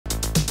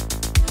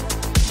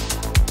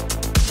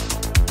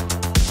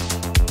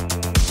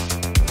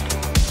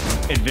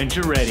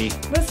adventure ready.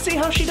 Let's see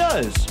how she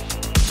does.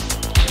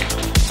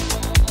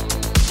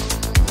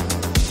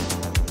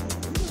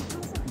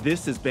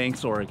 This is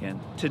Banks, Oregon.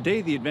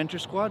 Today, the Adventure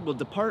Squad will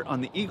depart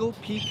on the Eagle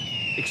Peak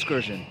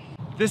excursion.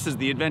 This is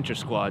the Adventure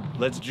Squad.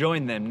 Let's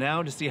join them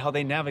now to see how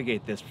they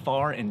navigate this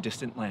far and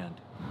distant land.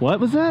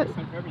 What was that?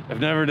 I've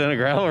never done a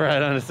gravel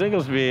ride on a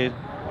single speed.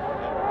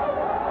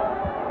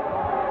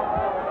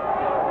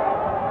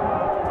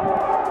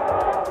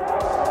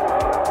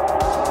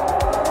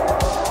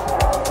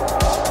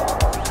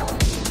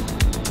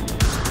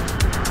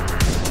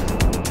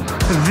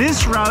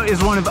 This route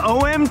is one of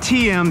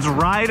OMTM's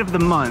Ride of the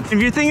Month.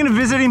 If you're thinking of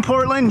visiting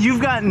Portland,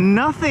 you've got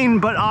nothing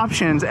but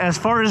options as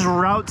far as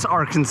routes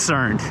are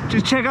concerned.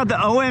 Just check out the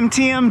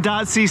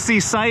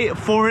omtm.cc site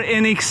for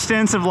an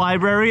extensive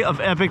library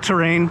of epic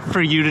terrain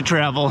for you to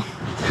travel.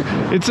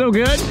 It's so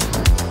good.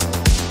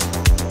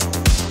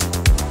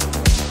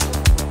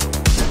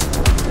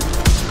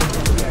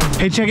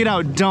 Hey, check it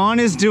out. Don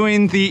is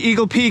doing the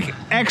Eagle Peak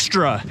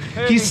Extra.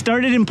 Hey. He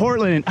started in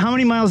Portland. How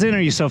many miles in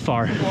are you so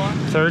far?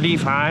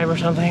 35 or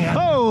something.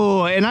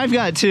 Oh, and I've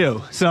got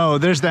 2. So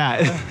there's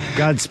that.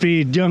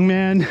 Godspeed, young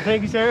man.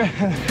 Thank you, sir.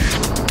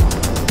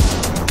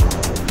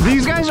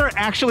 These guys are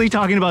actually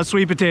talking about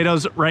sweet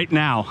potatoes right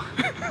now.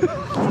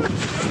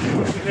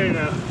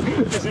 Potato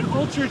is an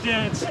ultra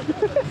dense,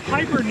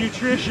 hyper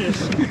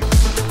nutritious.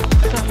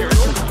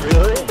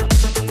 Really?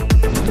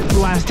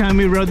 Last time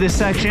we rode this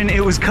section,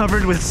 it was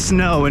covered with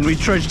snow and we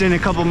trudged in a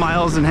couple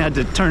miles and had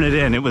to turn it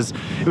in. It was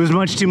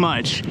much too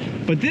much.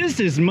 But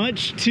this is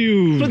much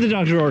too... What the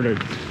doctor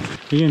ordered.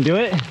 You gonna do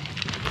it?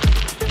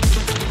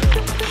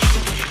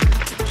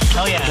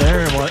 Hell yeah.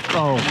 There, what?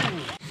 Oh.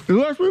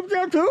 You like sweet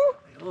potato too?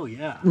 Oh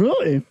yeah.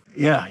 Really?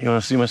 Yeah, you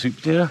wanna see my sweet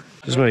potato?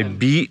 This is my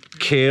beet,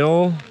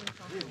 kale,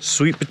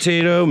 sweet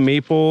potato,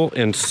 maple,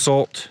 and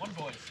salt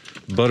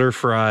butter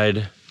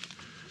fried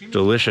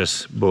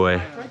delicious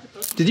boy.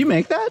 Did you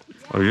make that?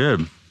 I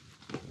did.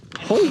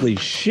 Holy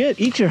shit,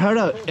 eat your heart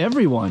out,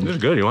 everyone. This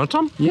is good. You want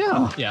some?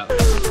 Yeah. Yeah.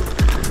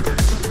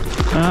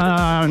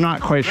 I'm not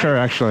quite sure,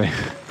 actually.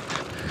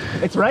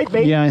 It's right,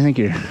 baby. Yeah, I think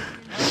you're...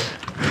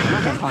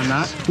 On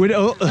that. Would,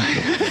 oh.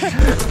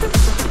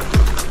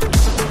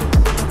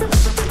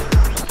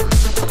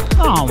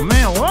 Oh,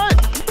 man, what?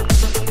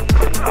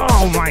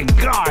 Oh, my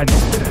God.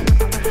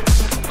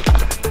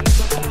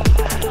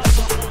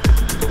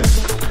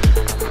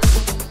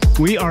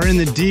 We are in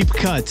the deep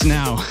cuts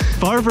now.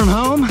 Far from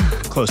home,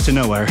 close to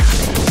nowhere.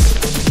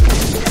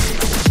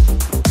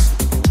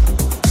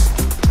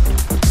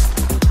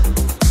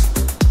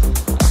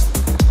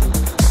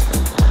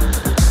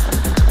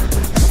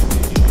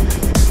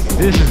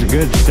 This is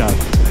good stuff.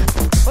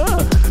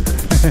 Oh.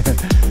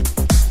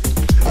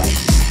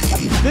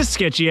 This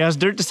sketchy ass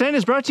dirt descent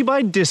is brought to you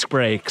by Disc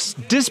Brakes.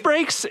 Disc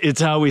Brakes,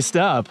 it's how we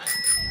stop.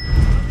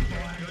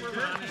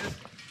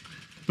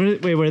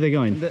 Wait, where are they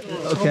going?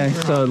 Okay,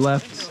 so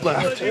left.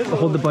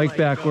 Hold the bike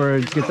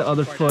backwards, get the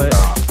other foot.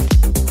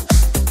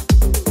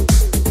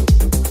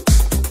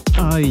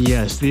 Ah,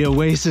 yes, the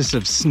oasis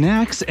of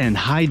snacks and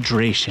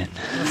hydration.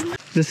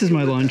 This is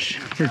my lunch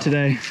for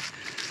today.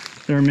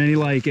 There are many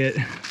like it,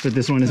 but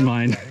this one is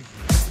mine.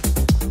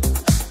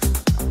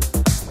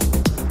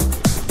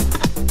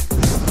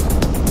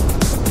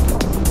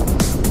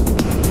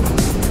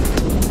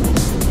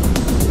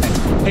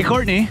 Hey,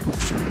 Courtney.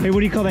 Hey,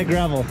 what do you call that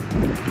gravel?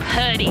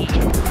 Hoodie.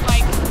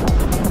 Like,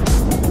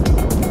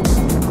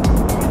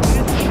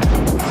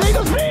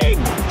 single speed!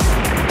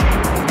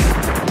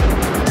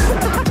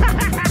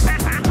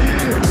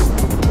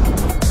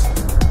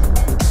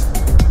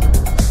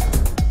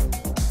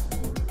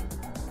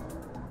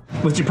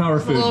 What's your power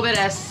food? a little bit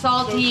of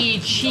salty,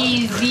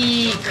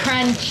 cheesy,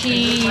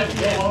 crunchy.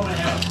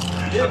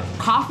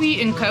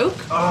 Coffee and Coke.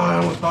 Oh, I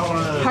almost bought one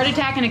of those. Heart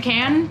attack in a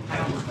can.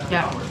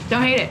 Yeah,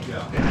 don't hate it.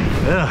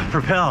 Ugh,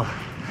 Propel.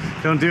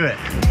 Don't do it.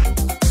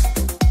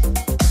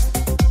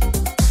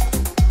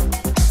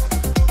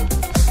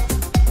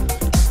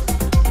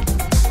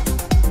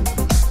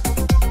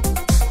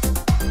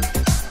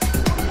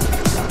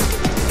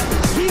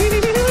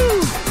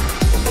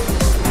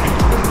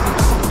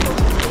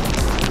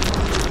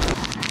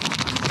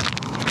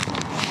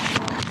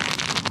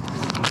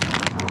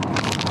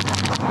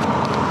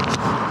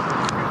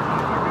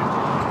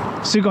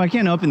 Suko, I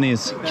can't open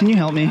these. Can you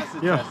help me?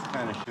 Yeah.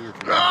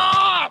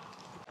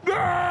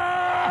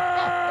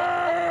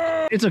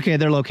 It's okay,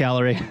 they're low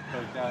calorie.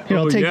 Here,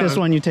 I'll take this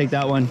one, you take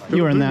that one.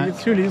 You were in that.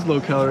 Two of these low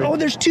calorie. Oh,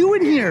 there's 2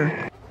 in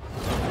here.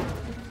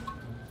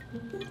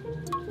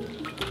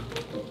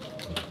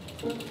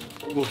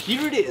 Well,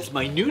 here it is,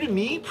 my new to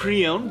me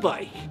pre-owned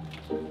bike.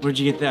 Where'd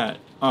you get that?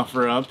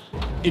 OfferUp.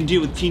 And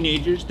deal with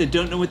teenagers that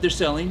don't know what they're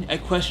selling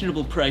at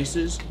questionable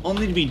prices,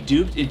 only to be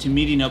duped into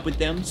meeting up with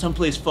them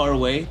someplace far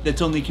away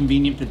that's only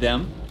convenient for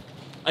them?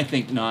 I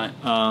think not.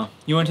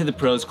 You went to the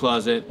Pros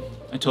Closet.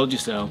 I told you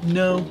so.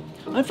 No,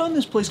 I found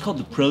this place called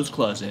the Pros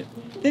Closet.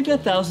 They've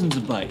got thousands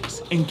of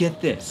bikes, and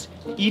get this,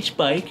 each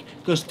bike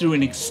goes through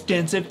an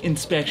extensive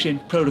inspection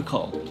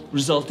protocol,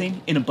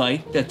 resulting in a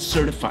bike that's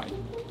certified.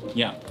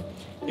 Yeah,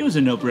 it was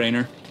a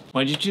no-brainer.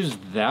 Why'd you choose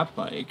that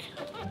bike?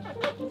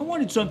 I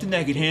wanted something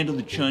that could handle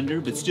the chunder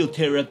but still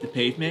tear up the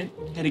pavement,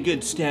 had a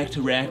good stack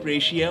to rack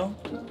ratio,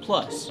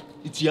 plus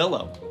it's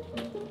yellow.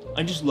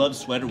 I just love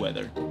sweater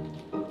weather.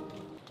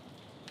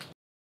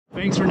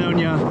 Thanks for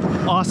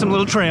Nonya. Awesome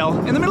little trail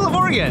in the middle of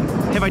Oregon.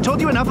 Have I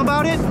told you enough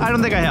about it? I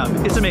don't think I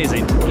have. It's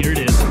amazing. Here it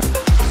is.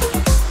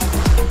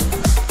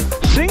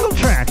 Single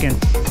tracking.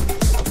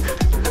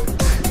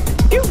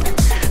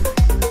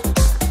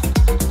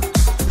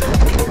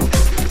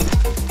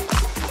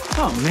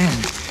 Oh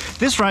man,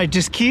 this ride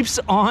just keeps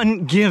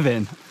on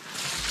giving.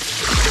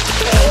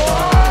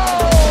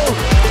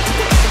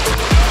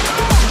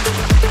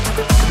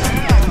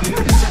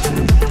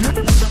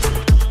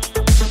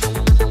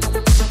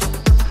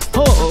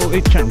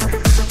 Holy chunder.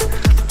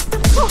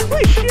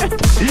 Holy shit.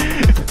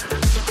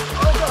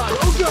 Oh god,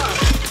 oh god.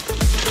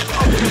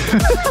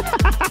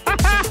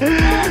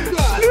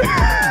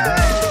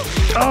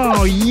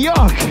 Oh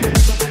yuck.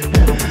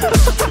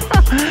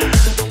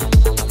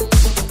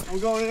 I'm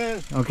going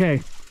in.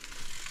 Okay.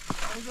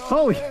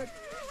 Holy.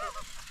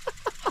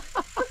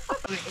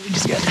 We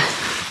just got.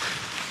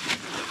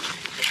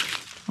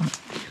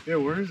 Yeah,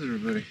 where is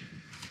everybody?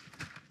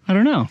 I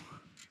don't know.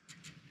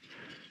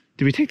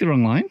 Did we take the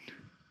wrong line?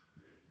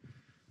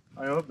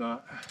 I hope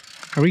not.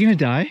 Are we gonna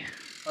die?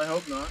 I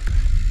hope not.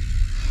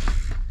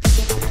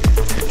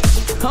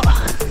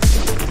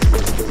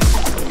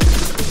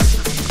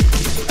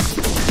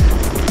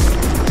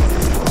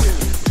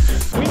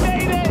 We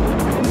made it!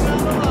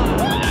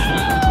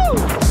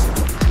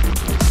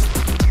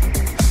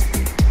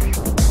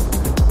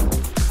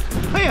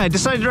 Oh yeah, I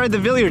decided to ride the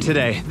Villiers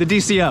today, the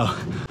DCO.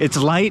 It's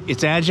light,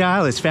 it's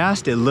agile, it's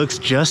fast, it looks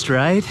just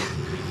right.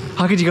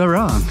 How could you go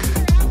wrong?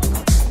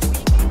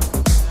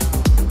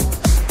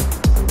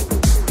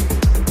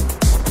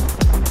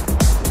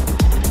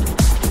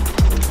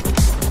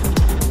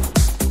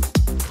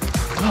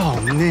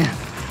 Oh man,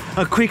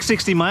 a quick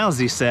 60 miles,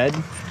 he said.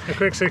 A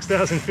quick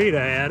 6,000 feet,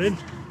 I added.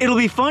 It'll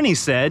be fun, he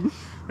said.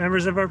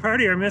 Members of our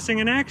party are missing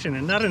in action,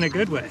 and not in a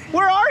good way.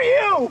 Where are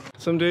you?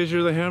 Some days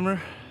you're the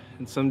hammer,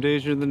 and some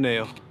days you're the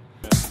nail.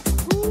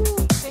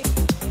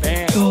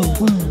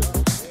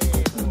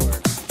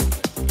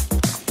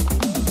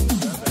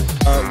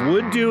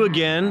 Would do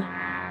again,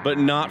 but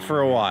not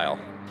for a while.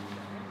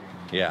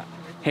 Yeah.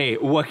 Hey,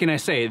 what can I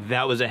say?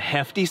 That was a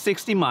hefty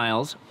 60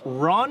 miles.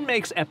 Ron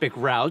makes epic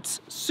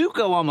routes.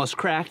 Suko almost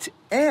cracked.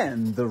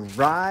 And the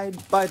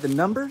ride by the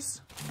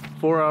numbers?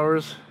 4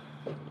 hours,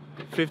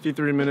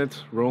 53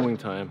 minutes, rolling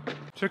time.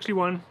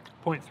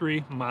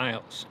 61.3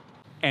 miles.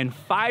 And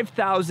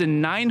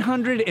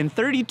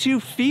 5,932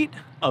 feet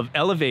of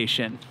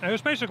elevation. It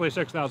was basically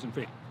 6,000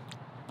 feet.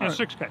 That's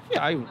 6K.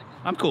 Yeah,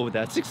 I'm cool with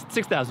that.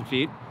 6,000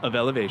 feet of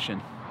elevation.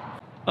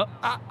 Oh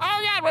God,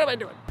 what am I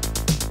doing?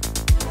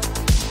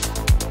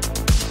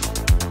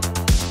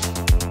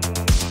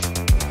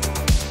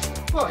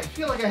 Oh, I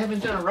feel like I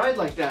haven't done a ride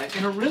like that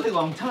in a really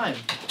long time.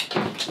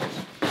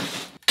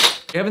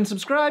 You haven't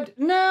subscribed?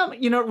 No,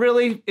 you know,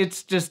 really,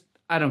 it's just,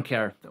 I don't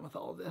care with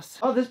all of this.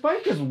 Oh, this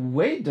bike is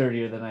way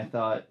dirtier than I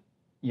thought.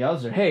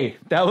 Yowzer. Hey,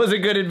 that was a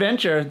good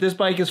adventure. This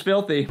bike is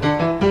filthy.